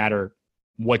necessarily matter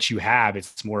what you have.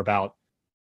 It's more about,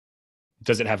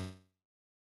 does it have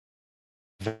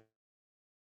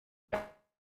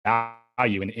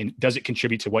value, and does it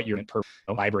contribute to what you're in?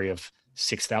 A library of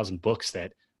 6,000 books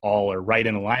that all are right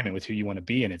in alignment with who you want to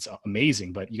be. And it's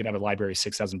amazing, but you could have a library of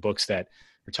 6,000 books that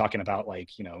are talking about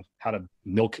how to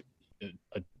milk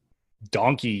a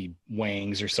donkey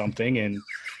wangs or something. And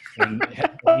I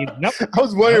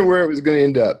was wondering where it was going to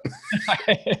end up.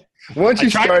 Once you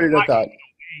started, I thought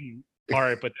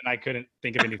part, but then I couldn't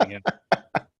think of anything else.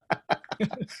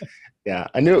 Yeah,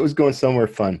 I knew it was going somewhere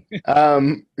fun.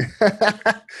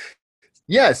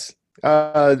 Yes.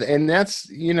 And that's,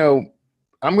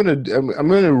 I'm going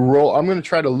to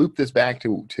try to loop this back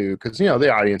to, cause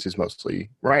the audience is mostly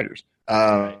writers.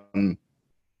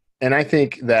 And I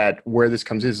think that where this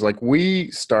comes is we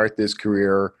start this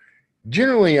career.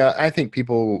 Generally, I think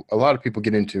a lot of people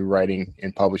get into writing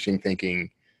and publishing thinking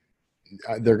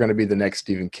they're going to be the next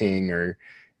Stephen King or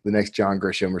the next John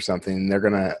Grisham or something. They're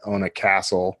going to own a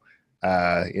castle,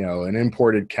 an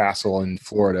imported castle in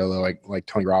Florida, like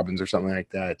Tony Robbins or something like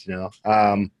that,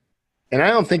 And I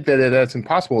don't think that that's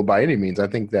impossible by any means. I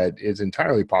think that it's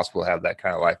entirely possible to have that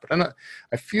kind of life. But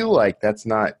I feel like that's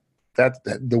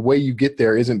the way you get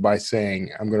there isn't by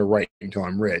saying, I'm going to write until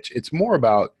I'm rich. It's more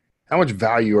about how much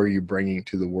value are you bringing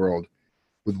to the world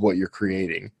with what you're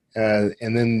creating.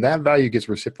 And then that value gets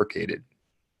reciprocated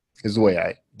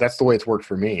that's the way it's worked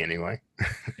for me anyway.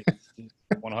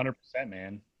 100%,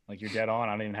 man. You're dead on.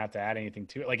 I don't even have to add anything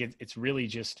to it. It's really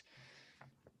just,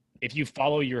 if you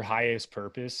follow your highest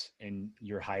purpose and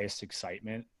your highest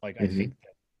excitement, I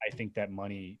think that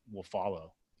money will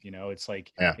follow. It's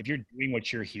if you're doing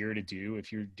what you're here to do,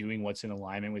 if you're doing what's in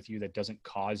alignment with you that doesn't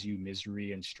cause you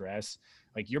misery and stress,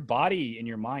 your body and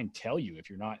your mind tell you if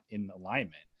you're not in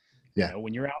alignment. Yeah.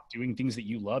 When you're out doing things that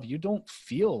you love, you don't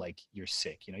feel like you're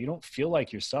sick. You don't feel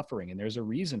like you're suffering. And there's a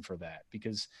reason for that,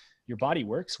 because your body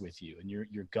works with you and your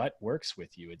gut works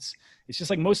with you. It's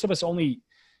just most of us only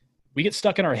we get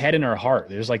stuck in our head and our heart.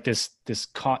 There's like it's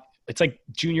like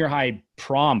junior high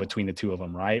prom between the two of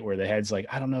them, right? Where the head's like,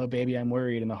 I don't know, baby, I'm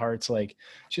worried. And the heart's like,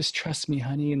 just trust me,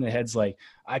 honey. And the head's like,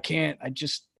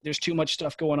 there's too much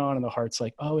stuff going on. And the heart's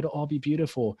like, oh, it'll all be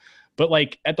beautiful. But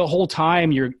like at the whole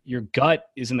time, your gut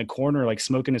is in the corner, like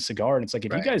smoking a cigar. And it's like,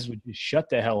 if you guys would just shut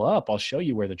the hell up, I'll show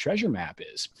you where the treasure map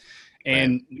is.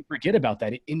 And you forget about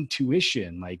that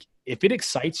intuition. Like if it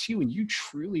excites you and you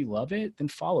truly love it, then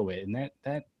follow it. And that,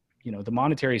 the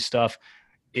monetary stuff,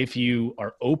 if you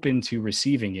are open to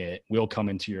receiving it, will come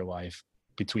into your life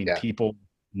between people,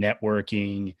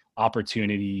 networking,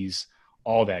 opportunities,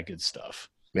 all that good stuff.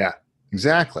 Yeah,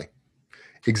 exactly.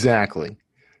 Okay.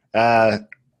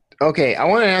 I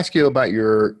want to ask you about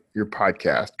your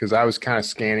podcast, because I was kind of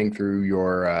scanning through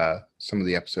your, some of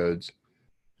the episodes.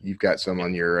 You've got some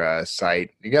on your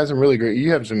site.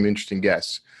 You have some interesting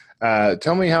guests.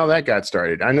 Tell me how that got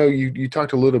started. I know you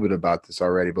talked a little bit about this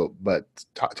already, but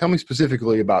tell me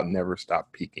specifically about Never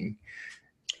Stop Peaking.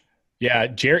 Yeah,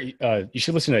 Jared, you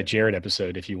should listen to that Jared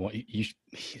episode if you want.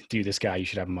 This guy, you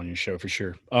should have him on your show for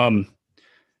sure.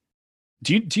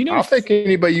 Do you know? I'll take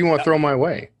anybody you want to throw my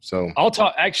way. So I'll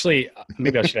talk. Actually,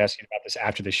 maybe I should ask you about this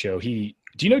after the show. Do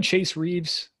you know Chase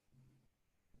Reeves?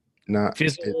 Not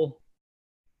Fizzle.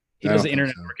 He does the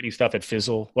internet marketing stuff at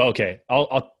Fizzle. Well, okay.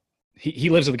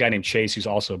 He lives with a guy named Chase, who's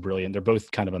also brilliant. They're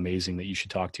both kind of amazing that you should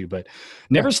talk to, but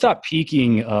Never Stop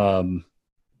Peaking,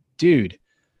 dude.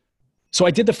 So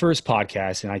I did the first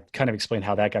podcast and I kind of explained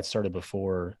how that got started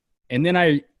before. And then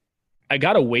I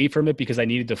got away from it because I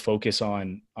needed to focus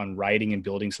on writing and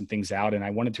building some things out. And I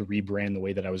wanted to rebrand the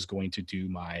way that I was going to do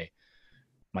my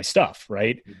stuff.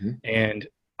 Right. Mm-hmm. And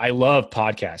I love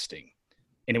podcasting,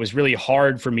 and it was really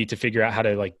hard for me to figure out how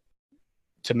to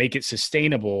to make it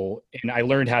sustainable. And I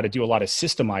learned how to do a lot of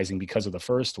systemizing because of the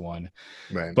first one.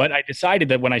 Right. But I decided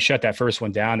that when I shut that first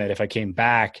one down, that if I came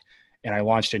back and I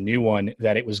launched a new one,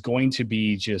 that it was going to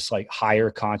be just like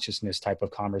higher consciousness type of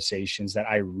conversations that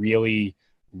I really,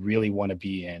 really want to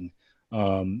be in,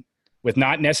 with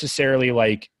not necessarily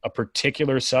like a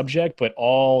particular subject, but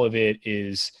all of it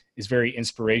is very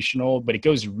inspirational, but it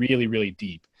goes really, really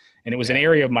deep. And it was an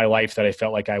area of my life that I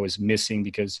felt like I was missing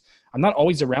because I'm not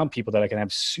always around people that I can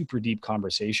have super deep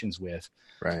conversations with.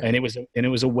 Right. And it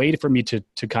was a way for me to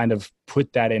kind of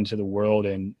put that into the world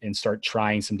and start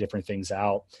trying some different things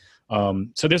out.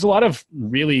 So there's a lot of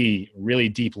really, really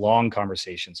deep, long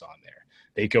conversations on there.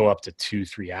 They go up to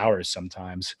 2-3 hours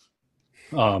sometimes.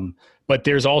 But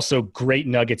there's also great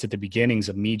nuggets at the beginnings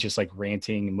of me just like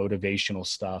ranting, motivational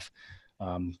stuff,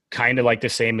 kind of like the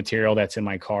same material that's in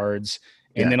my cards.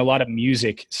 And then a lot of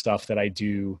music stuff that I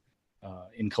do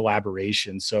in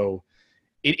collaboration. So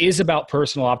it is about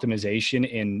personal optimization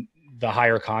in the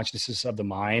higher consciousness of the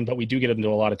mind, but we do get into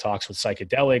a lot of talks with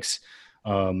psychedelics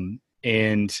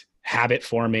and habit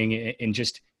forming and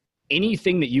just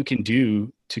anything that you can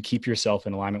do to keep yourself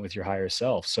in alignment with your higher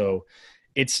self. So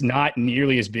it's not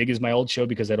nearly as big as my old show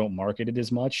because I don't market it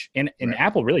as much. And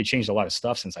Apple really changed a lot of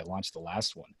stuff since I launched the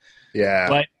last one. Yeah.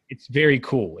 But it's very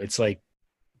cool. It's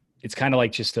kind of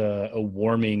like just a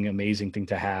warming, amazing thing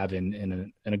to have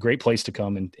and a great place to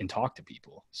come and talk to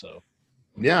people. So,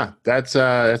 yeah, that's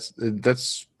so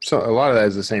a lot of that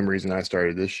is the same reason I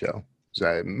started this show. So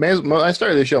I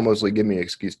started this show mostly give me an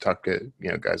excuse to talk to,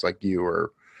 guys like you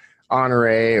or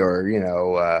Honore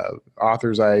or,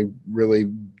 authors I really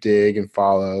dig and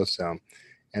follow. So,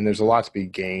 and there's a lot to be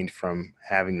gained from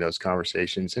having those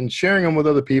conversations, and sharing them with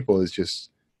other people is just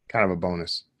kind of a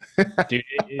bonus. Dude,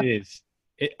 it is.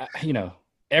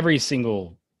 Every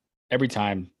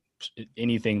time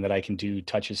anything that I can do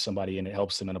touches somebody and it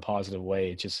helps them in a positive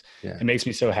way, it makes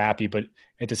me so happy. But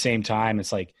at the same time,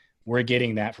 it's like, we're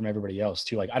getting that from everybody else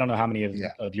too. Like, I don't know how many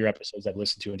of your episodes I've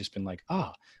listened to and just been like,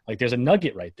 like there's a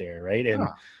nugget right there. Right. And,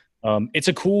 it's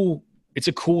a cool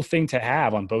thing to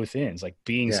have on both ends, like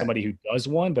being somebody who does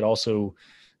one, but also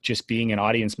just being an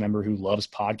audience member who loves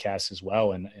podcasts as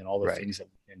well. And all the things that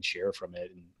we can share from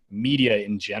it and media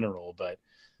in general. But,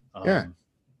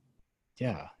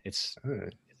 it's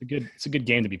a good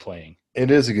game to be playing. It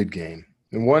is a good game,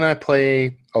 and one I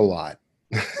play a lot.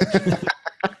 All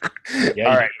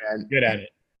right, man. Good at it.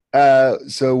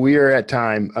 So we are at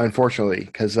time, unfortunately,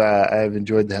 because I've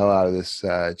enjoyed the hell out of this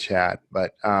chat.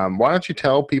 But why don't you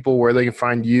tell people where they can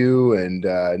find you and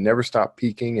Never Stop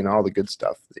Peaking and all the good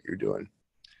stuff that you're doing?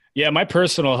 Yeah, my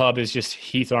personal hub is just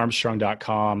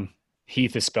heatharmstrong.com.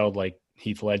 Heath is spelled like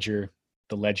Heath Ledger,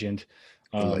 the legend.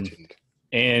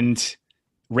 And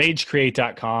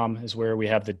ragecreate.com is where we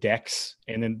have the decks.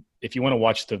 And then if you want to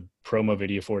watch the promo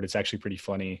video for it, it's actually pretty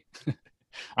funny.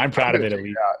 I'm proud of it at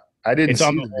least. I didn't It's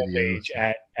on see the the homepage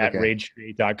videos. at Okay.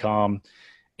 ragecreate.com.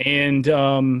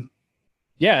 And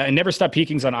yeah, and Never Stop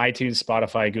Peaking's on iTunes,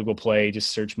 Spotify, Google Play. Just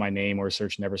search my name or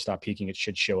search Never Stop Peaking. It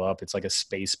should show up. It's like a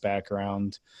space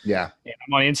background. Yeah. And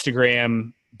I'm on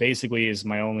Instagram, basically is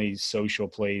my only social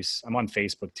place. I'm on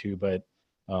Facebook too, but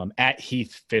at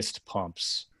Heath Fist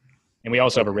Pumps. And we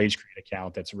also have a Rage Create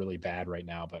account that's really bad right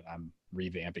now, but I'm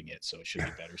revamping it, so it should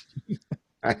be better.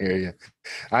 I hear you.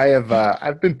 I have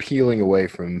I've been peeling away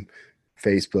from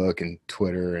Facebook and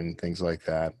Twitter and things like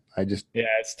that. I just Yeah,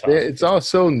 it's tough. it's all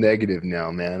so negative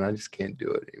now, man. I just can't do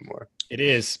it anymore. It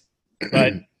is,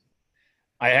 but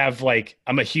I have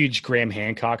I'm a huge Graham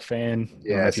Hancock fan. I don't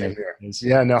know Yeah, if you know same who here. he is.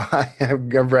 Yeah, no,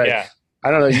 I've read. Yeah.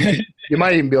 I don't know. You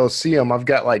might even be able to see him. I've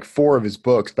got like 4 of his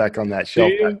books back on that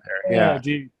shelf back there. Yeah.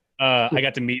 Dude. I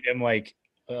got to meet him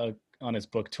on his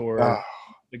book tour Oh,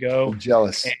 ago. I'm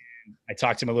jealous. And I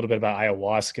talked to him a little bit about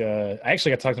ayahuasca. I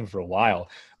actually got to talk to him for a while,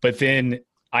 but then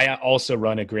I also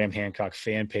run a Graham Hancock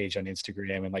fan page on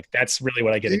Instagram, and that's really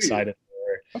what I get Dude. excited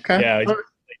for. Okay. Yeah, I All right.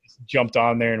 just jumped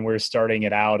on there, and we're starting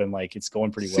it out, and it's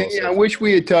going pretty well. See, So I wish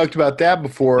we had talked about that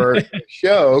before the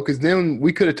show, because then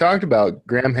we could have talked about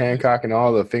Graham Hancock and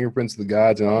all the fingerprints of the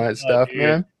gods and all that stuff, dude,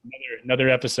 man. another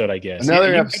episode, I guess. Another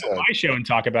you can episode. come on my show and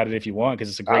talk about it if you want, because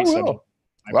it's a I great will. subject.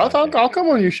 Well, I'll come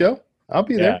on your show. I'll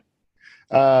be there.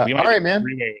 All We might right, man.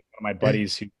 One of my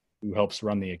buddies who helps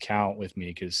run the account with me,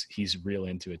 because he's real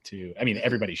into it too. I mean,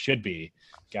 everybody should be.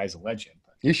 Guy's a legend.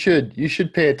 You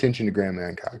should pay attention to Graham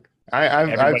Hancock. I've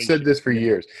Everybody said should. this for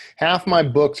years. Half my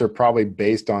books are probably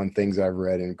based on things I've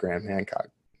read in Graham Hancock.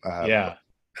 Yeah,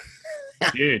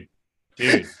 dude,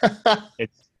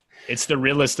 it's the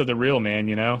realest of the real, man.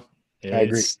 You know, I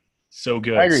agree. It's so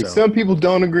good. I agree. So. Some people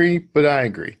don't agree, but I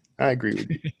agree. I agree with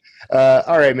you.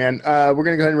 All right, man. We're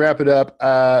gonna go ahead and wrap it up.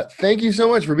 Thank you so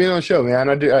much for being on the show, man.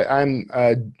 I'm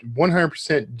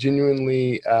 100%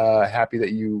 genuinely happy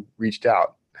that you reached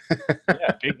out.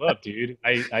 Yeah, big love, dude.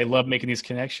 I love making these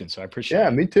connections, so I appreciate it. Yeah,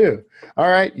 me too. All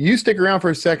right, you stick around for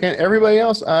a second. Everybody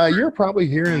else, you're probably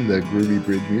hearing the groovy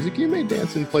bridge music. You may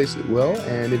dance in place at will,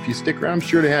 and if you stick around, I'm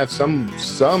sure to have some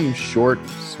short,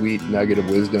 sweet nugget of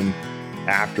wisdom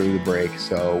after the break.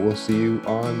 So we'll see you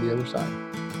on the other side.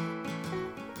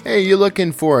 Hey, you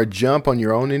looking for a jump on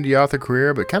your own indie author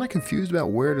career, but kind of confused about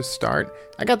where to start?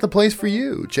 I got the place for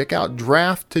you. Check out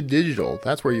Draft to Digital.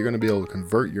 That's where you're going to be able to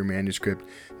convert your manuscript,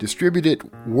 distribute it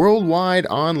worldwide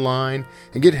online,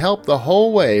 and get help the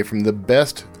whole way from the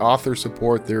best author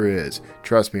support there is.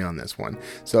 Trust me on this one.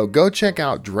 So go check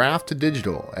out Draft to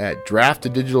Digital at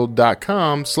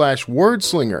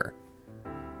drafttodigital.com/wordslinger.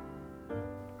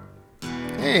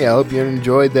 Hey, I hope you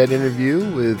enjoyed that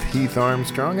interview with Heath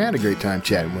Armstrong. I had a great time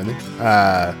chatting with him.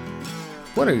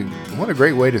 What a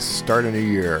great way to start a new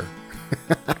year.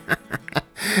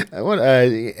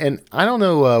 And I don't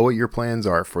know what your plans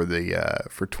are for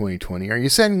 2020. Are you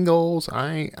setting goals?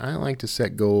 I like to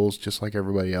set goals just like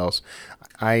everybody else.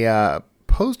 I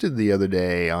posted the other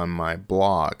day on my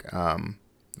blog,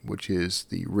 which is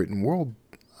the Written World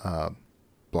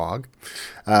blog,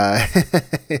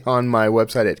 on my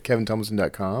website at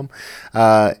kevintomlinson.com.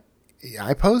 I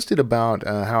posted about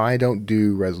how I don't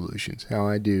do resolutions.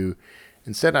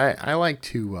 Instead, I like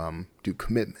to do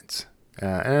commitments.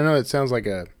 And I know it sounds like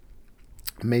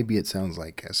maybe it sounds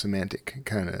like a semantic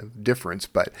kind of difference,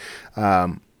 but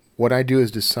what I do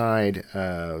is decide,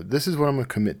 this is what I'm going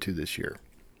to commit to this year.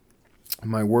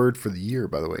 My word for the year,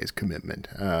 by the way, is commitment.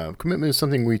 Commitment is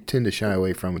something we tend to shy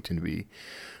away from. We tend to be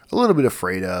a little bit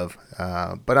afraid of,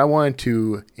 but I wanted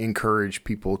to encourage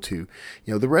people to,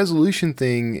 the resolution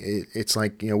thing. It's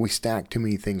like, we stack too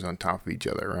many things on top of each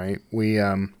other, right?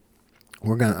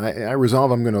 I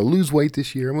resolve I'm gonna lose weight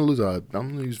this year. I'm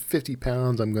gonna lose 50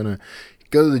 pounds. I'm gonna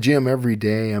go to the gym every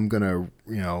day. I'm gonna,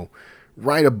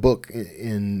 write a book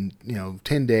in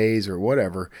 10 days or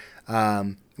whatever.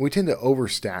 We tend to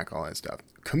overstack all that stuff.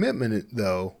 Commitment,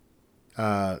 though,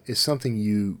 is something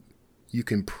you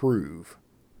can prove.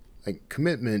 Like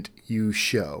commitment, you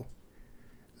show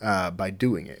by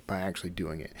doing it, by actually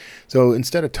doing it. So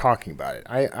instead of talking about it,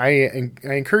 I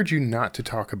encourage you not to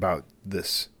talk about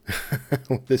this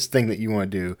this thing that you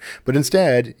want to do, but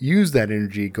instead use that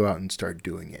energy, go out and start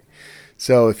doing it.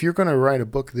 So if you're going to write a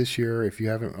book this year, if you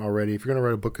haven't already, if you're going to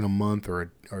write a book in a month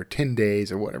or 10 days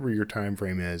or whatever your time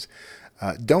frame is,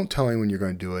 don't tell anyone you're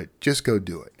going to do it. Just go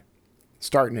do it.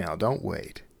 Start now. Don't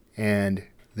wait. And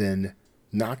then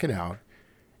knock it out.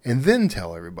 And then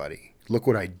tell everybody, look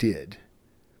what I did.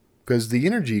 Because the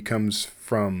energy comes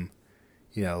from,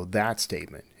 that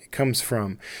statement. It comes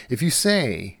from, if you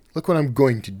say, look what I'm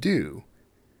going to do,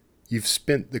 you've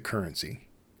spent the currency.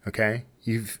 Okay,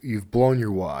 you've blown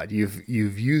your wad.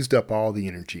 You've used up all the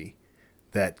energy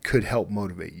that could help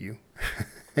motivate you.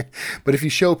 But if you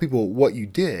show people what you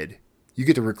did, you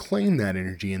get to reclaim that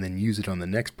energy and then use it on the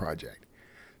next project.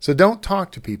 So don't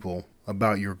talk to people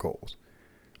about your goals.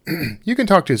 You can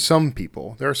talk to some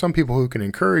people. There are some people who can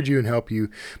encourage you and help you,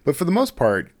 but for the most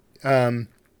part,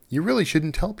 you really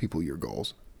shouldn't tell people your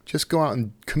goals. Just go out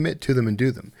and commit to them and do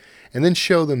them, and then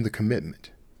show them the commitment.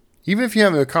 Even if you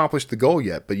haven't accomplished the goal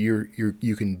yet, but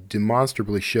you can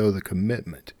demonstrably show the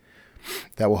commitment.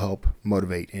 That will help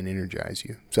motivate and energize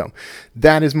you. So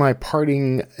that is my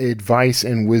parting advice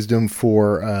and wisdom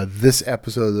for this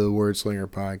episode of the Word Slinger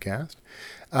podcast.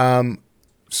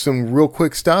 Some real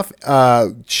quick stuff.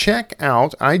 Check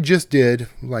out, I just did,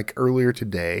 like earlier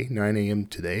today, 9 a.m.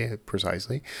 today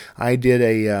precisely, I did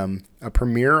a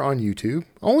premiere on YouTube.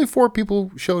 Only 4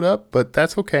 people showed up, but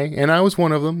that's okay. And I was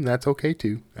one of them. That's okay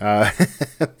too. But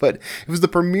it was the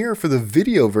premiere for the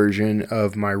video version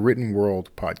of my Written World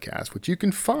podcast, which you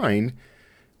can find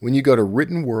when you go to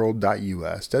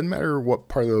writtenworld.us. Doesn't matter what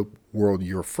part of the world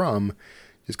you're from.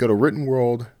 Just go to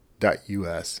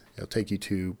writtenworld.us. It'll take you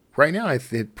to, right now,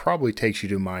 it probably takes you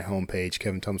to my homepage,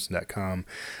 kevinthompson.com.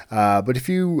 But if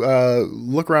you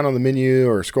look around on the menu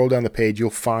or scroll down the page,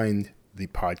 you'll find the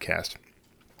podcast.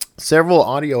 Several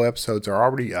audio episodes are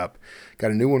already up. Got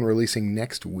a new one releasing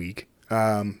next week.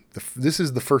 This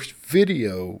is the first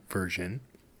video version,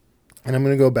 and I'm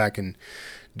going to go back and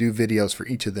do videos for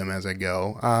each of them as I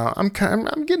go. I'm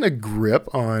getting a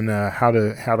grip on how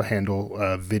to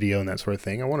handle video and that sort of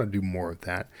thing. I want to do more of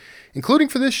that, including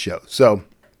for this show. So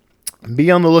be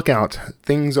on the lookout.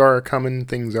 Things are coming.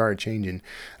 Things are changing.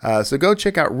 So go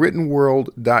check out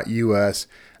writtenworld.us.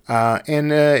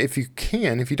 And if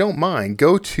you don't mind,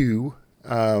 go to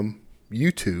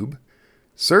YouTube,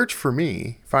 search for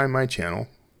me, find my channel.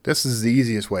 This is the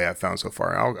easiest way I've found so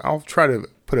far. I'll try to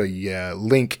put a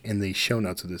link in the show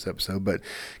notes of this episode, but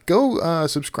go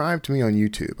subscribe to me on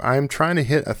YouTube. I'm trying to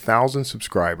hit 1,000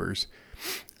 subscribers.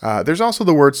 There's also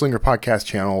the Word Slinger podcast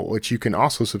channel, which you can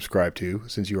also subscribe to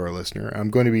since you are a listener. I'm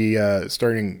going to be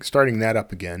starting that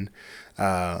up again.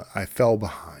 I fell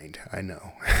behind. I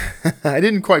know. I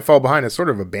didn't quite fall behind. I sort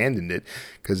of abandoned it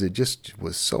because it just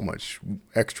was so much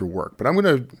extra work. But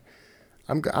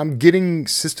I'm getting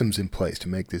systems in place to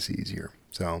make this easier.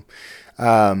 So,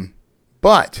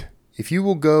 but if you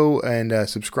will go and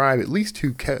subscribe at least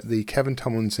to the Kevin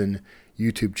Tumlinson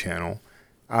YouTube channel,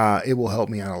 it will help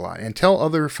me out a lot. And tell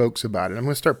other folks about it. I'm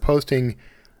going to start posting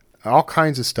all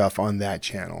kinds of stuff on that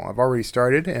channel. I've already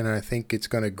started, and I think it's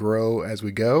going to grow as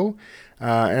we go.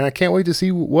 And I can't wait to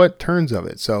see what turns of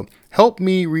it. So help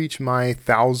me reach my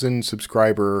 1,000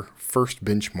 subscriber first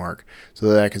benchmark so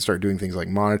that I can start doing things like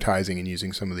monetizing and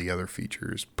using some of the other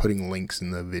features, putting links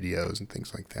in the videos and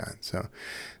things like that. So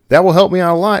that will help me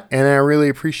out a lot, and I really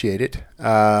appreciate it.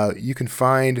 You can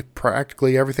find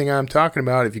practically everything I'm talking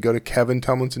about if you go to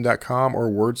kevinthompson.com or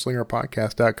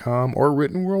wordslingerpodcast.com or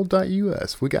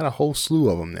writtenworld.us. We got a whole slew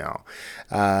of them now.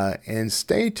 And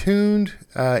stay tuned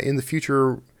in the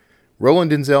future.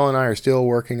 Roland Denzel and I are still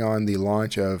working on the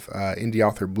launch of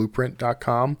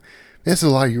indieauthorblueprint.com. There's a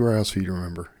lot of URLs for you to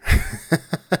remember.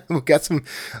 I got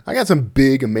some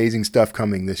big, amazing stuff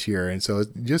coming this year, and so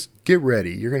just get ready.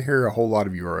 You're going to hear a whole lot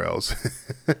of URLs.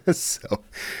 So,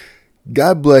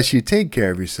 God bless you. Take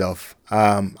care of yourself.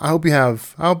 I hope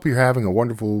you're having a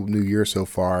wonderful new year so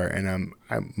far, and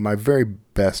I'm my very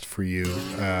best for you.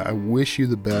 I wish you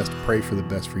the best. Pray for the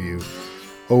best for you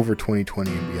over 2020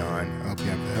 and beyond. I hope you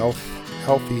have a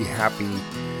healthy, happy,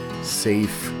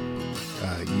 safe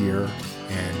year.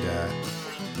 And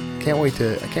I can't wait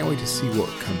to see what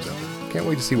comes of it. Can't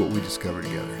wait to see what we discover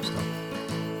together. So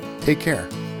take care.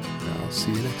 And I'll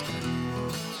see you next time.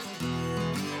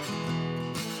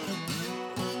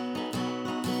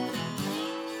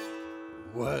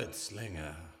 Word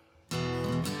Slinger.